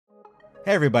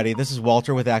Hey everybody, this is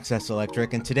Walter with Access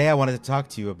Electric, and today I wanted to talk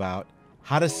to you about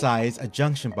how to size a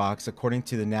junction box according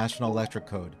to the National Electric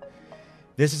Code.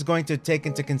 This is going to take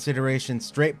into consideration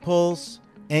straight pulls,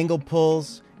 angle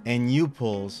pulls, and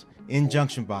U-pulls in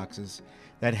junction boxes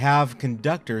that have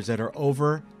conductors that are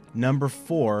over number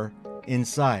 4 in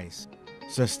size.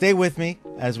 So stay with me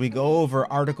as we go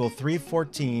over Article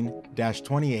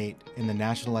 314-28 in the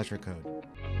National Electric Code.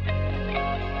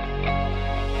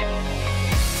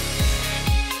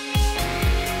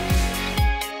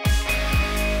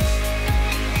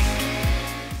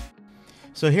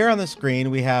 So here on the screen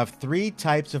we have 3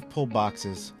 types of pull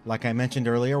boxes. Like I mentioned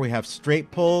earlier, we have straight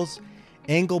pulls,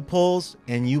 angle pulls,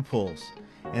 and U-pulls.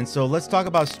 And so let's talk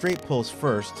about straight pulls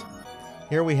first.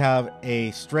 Here we have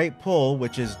a straight pull,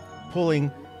 which is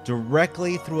pulling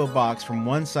directly through a box from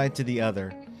one side to the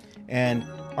other. And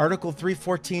Article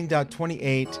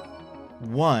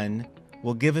 314.28(1)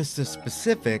 will give us the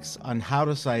specifics on how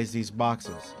to size these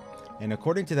boxes. And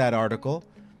according to that article,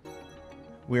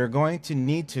 we are going to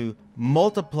need to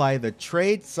multiply the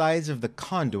trade size of the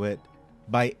conduit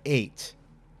by 8.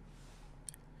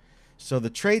 So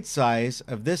the trade size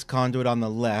of this conduit on the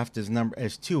left is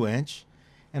 2 inch,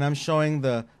 and I'm showing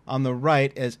on the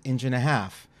right as 1.5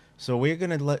 inches. So we're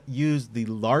going to use the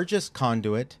largest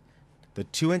conduit, the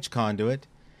 2 inch conduit,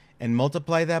 and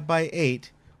multiply that by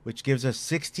 8, which gives us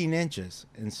 16 inches.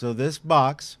 And so this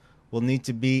box will need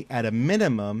to be at a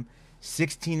minimum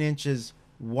 16 inches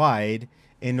wide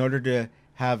in order to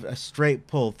have a straight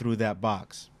pull through that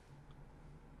box.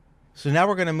 So now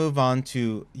we're going to move on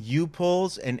to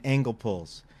U-pulls and angle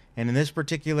pulls. And in this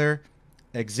particular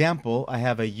example, I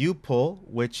have a U-pull,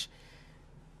 which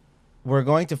we're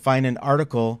going to find in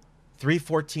Article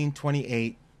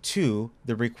 314.28(2),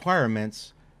 the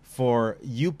requirements for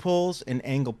U-pulls and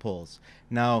angle pulls.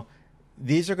 Now,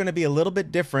 these are going to be a little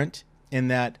bit different in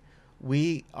that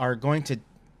we are going to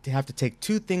have to take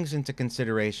 2 things into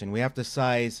consideration. We have to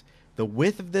size the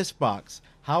width of this box.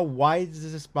 How wide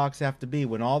does this box have to be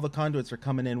when all the conduits are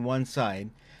coming in one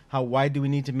side? How wide do we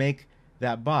need to make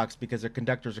that box because their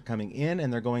conductors are coming in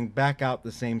and they're going back out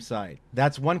the same side?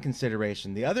 That's one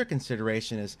consideration. The other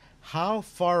consideration is how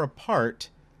far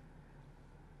apart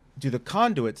do the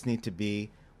conduits need to be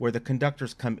where the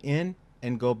conductors come in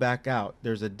and go back out.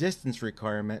 There's a distance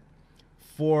requirement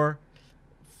for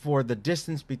the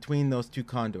distance between those 2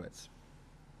 conduits.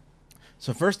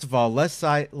 So first of all, let's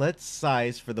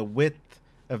size for the width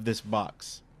of this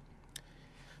box.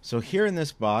 So here in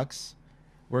this box,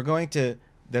 we're going to,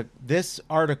 this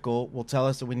article will tell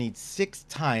us that we need 6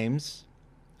 times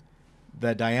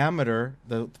the diameter,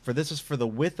 this is for the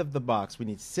width of the box, we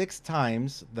need 6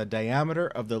 times the diameter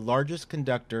of the largest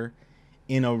conductor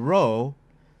in a row,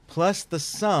 plus the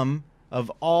sum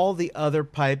of all the other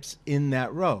pipes in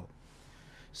that row.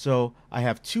 So I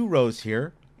have 2 rows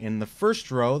here. In the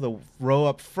first row, the row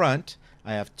up front,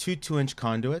 I have 2 2-inch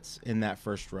conduits in that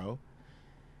first row.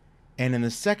 And in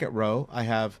the second row, I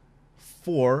have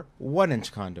 4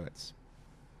 1-inch conduits.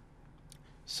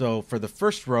 So for the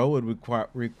first row, it would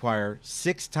require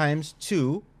 6 times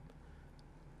 2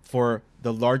 for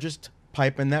the largest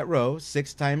pipe in that row,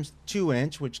 6 times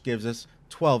 2-inch, which gives us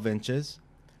 12 inches,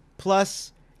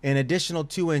 plus an additional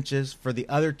 2 inches for the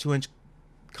other 2-inch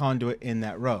conduit in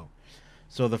that row.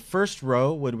 So the first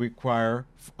row would require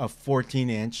a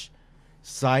 14-inch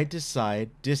side-to-side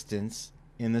distance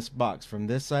in this box. From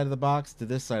this side of the box to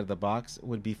this side of the box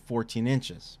would be 14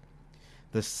 inches.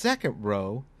 The second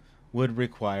row would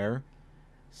require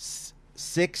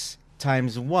 6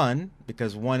 times 1,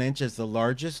 because 1 inch is the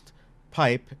largest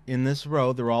pipe in this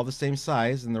row. They're all the same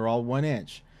size and they're all 1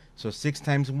 inch. So 6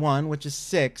 times 1, which is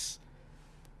 6,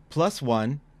 plus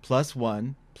 1, plus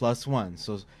 1, plus 1.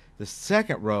 So the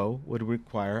second row would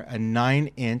require a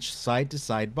 9-inch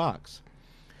side-to-side box.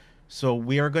 So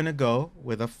we are going to go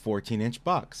with a 14-inch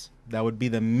box. That would be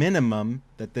the minimum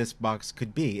that this box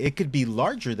could be. It could be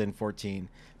larger than 14,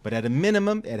 but at a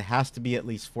minimum, it has to be at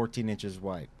least 14 inches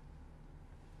wide.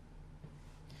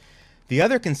 The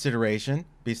other consideration,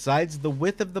 besides the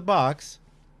width of the box,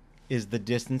 is the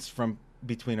distance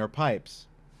between our pipes.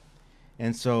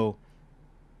 And so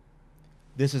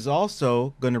this is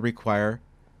also going to require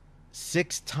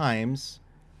 6 times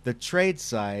the trade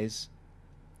size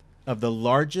of the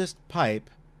largest pipe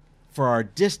for our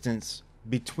distance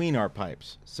between our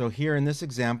pipes. So here in this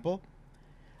example,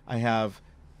 I have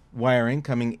wiring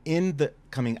coming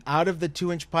out of the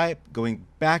 2-inch pipe, going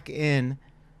back in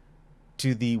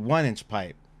to the 1-inch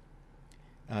pipe.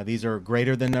 These are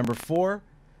greater than number 4,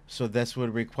 so this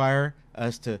would require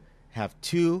us to have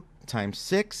 2 times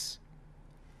 6,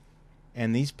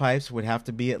 and these pipes would have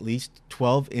to be at least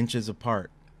 12 inches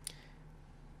apart.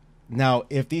 Now,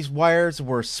 if these wires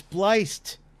were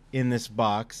spliced in this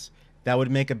box, that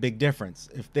would make a big difference.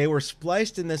 If they were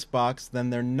spliced in this box, then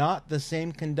they're not the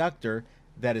same conductor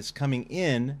that is coming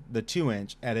in the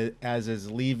 2-inch as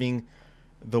is leaving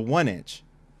the 1-inch.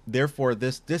 Therefore,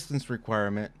 this distance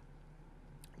requirement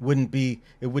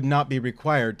would not be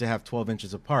required to have 12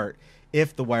 inches apart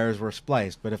if the wires were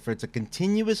spliced. But if it's a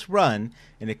continuous run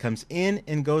and it comes in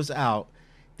and goes out,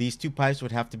 these two pipes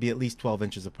would have to be at least 12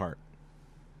 inches apart.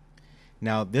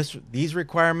 Now, these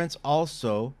requirements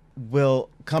also will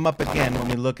come up again when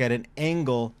we look at an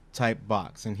angle type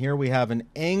box. And here we have an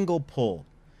angle pull.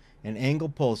 An angle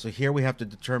pull. So here we have to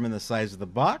determine the size of the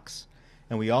box,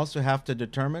 and we also have to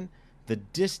determine the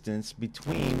distance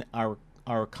between our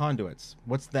conduits.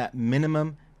 What's that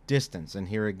minimum distance? And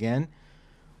here again,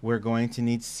 we're going to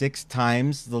need 6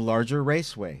 times the larger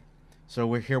raceway. So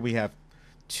we have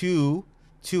two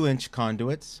 2-inch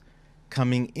conduits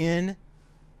coming in,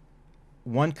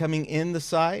 one coming in the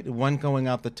side, one going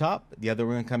out the top, the other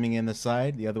one coming in the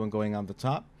side, the other one going on the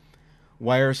top.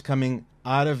 Wires coming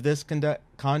out of this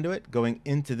conduit going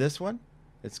into this one.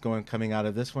 It's coming out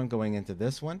of this one going into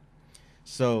this one.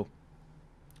 So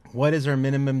what is our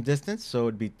minimum distance? So it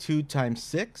would be 2 times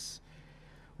 6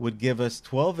 would give us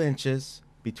 12 inches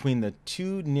between the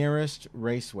two nearest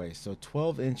raceways. So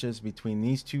 12 inches between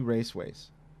these two raceways.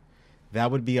 That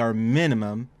would be our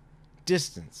minimum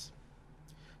distance.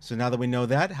 So now that we know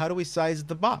that, how do we size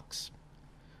the box?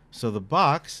 So the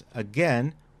box,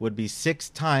 again, would be 6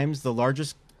 times the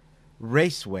largest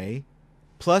raceway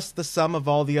plus the sum of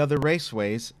all the other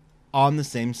raceways on the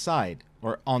same side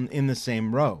or in the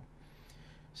same row.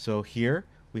 So here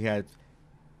we had,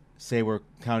 say we're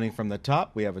counting from the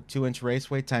top, we have a 2-inch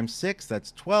raceway times 6,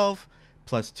 that's 12,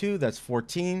 plus 2, that's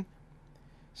 14.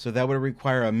 So that would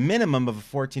require a minimum of a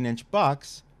 14-inch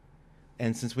box.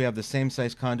 And since we have the same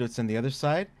size conduits on the other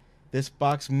side, this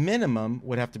box minimum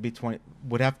would have to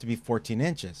be 14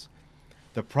 inches.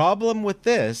 The problem with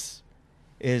this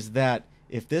is that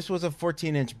if this was a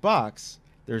 14-inch box,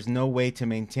 there's no way to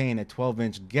maintain a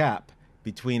 12-inch gap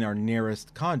between our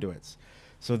nearest conduits.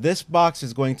 So this box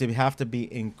is going to have to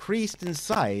be increased in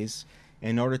size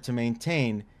in order to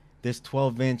maintain this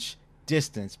 12-inch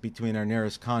distance between our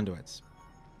nearest conduits.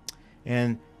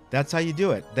 And that's how you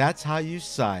do it. That's how you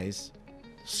size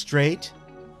straight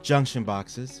junction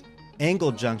boxes,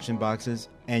 angled junction boxes,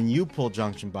 and U-pull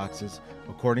junction boxes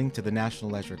according to the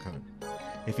National Leisure Code.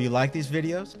 If you like these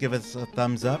videos, give us a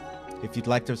thumbs up. If you'd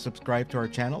like to subscribe to our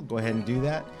channel, go ahead and do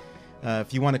that.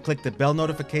 If you want to click the bell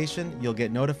notification, you'll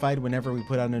get notified whenever we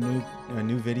put out a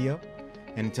new video.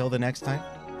 And until the next time,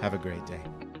 have a great day.